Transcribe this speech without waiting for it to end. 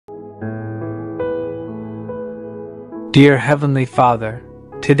Dear Heavenly Father,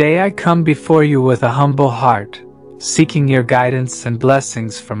 today I come before you with a humble heart, seeking your guidance and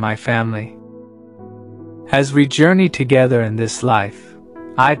blessings for my family. As we journey together in this life,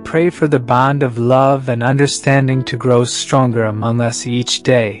 I pray for the bond of love and understanding to grow stronger among us each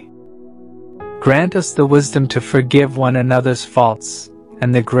day. Grant us the wisdom to forgive one another's faults,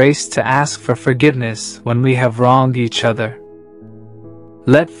 and the grace to ask for forgiveness when we have wronged each other.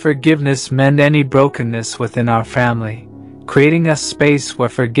 Let forgiveness mend any brokenness within our family, creating a space where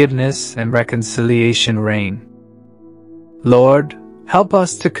forgiveness and reconciliation reign. Lord, help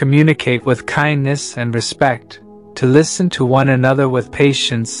us to communicate with kindness and respect, to listen to one another with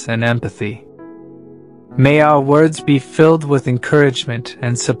patience and empathy. May our words be filled with encouragement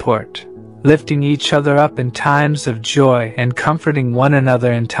and support, lifting each other up in times of joy and comforting one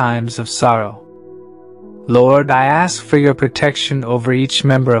another in times of sorrow. Lord, I ask for your protection over each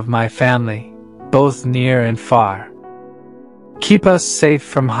member of my family, both near and far. Keep us safe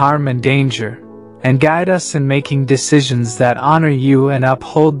from harm and danger, and guide us in making decisions that honor you and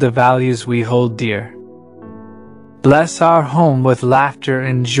uphold the values we hold dear. Bless our home with laughter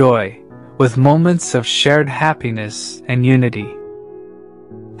and joy, with moments of shared happiness and unity.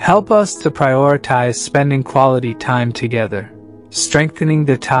 Help us to prioritize spending quality time together, strengthening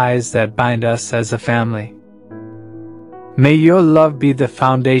the ties that bind us as a family. May your love be the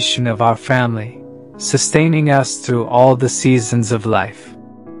foundation of our family, sustaining us through all the seasons of life.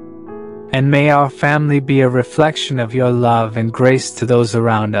 And may our family be a reflection of your love and grace to those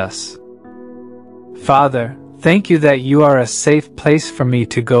around us. Father, thank you that you are a safe place for me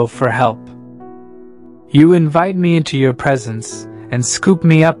to go for help. You invite me into your presence and scoop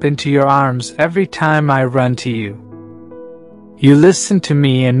me up into your arms every time I run to you. You listen to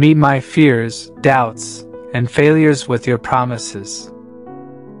me and meet my fears, doubts, and failures with your promises.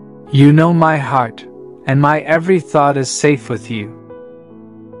 You know my heart, and my every thought is safe with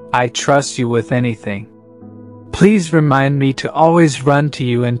you. I trust you with anything. Please remind me to always run to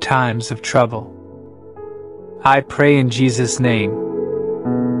you in times of trouble. I pray in Jesus' name.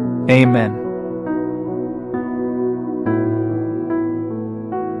 Amen.